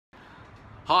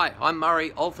Hi, I'm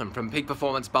Murray Altham from Peak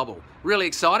Performance Bubble. Really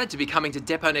excited to be coming to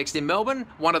DEPOTnext in Melbourne,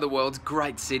 one of the world's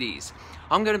great cities.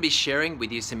 I'm going to be sharing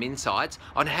with you some insights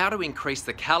on how to increase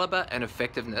the calibre and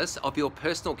effectiveness of your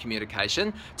personal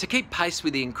communication to keep pace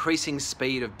with the increasing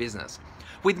speed of business.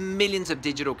 With millions of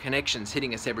digital connections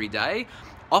hitting us every day,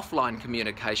 offline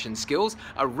communication skills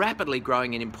are rapidly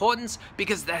growing in importance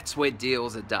because that's where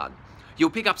deals are done. You'll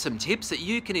pick up some tips that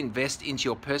you can invest into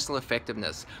your personal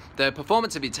effectiveness, the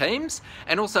performance of your teams,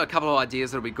 and also a couple of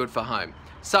ideas that'll be good for home.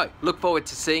 So, look forward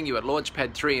to seeing you at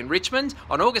Launchpad 3 in Richmond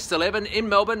on August 11 in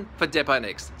Melbourne for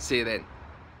DEPOTnext. See you then.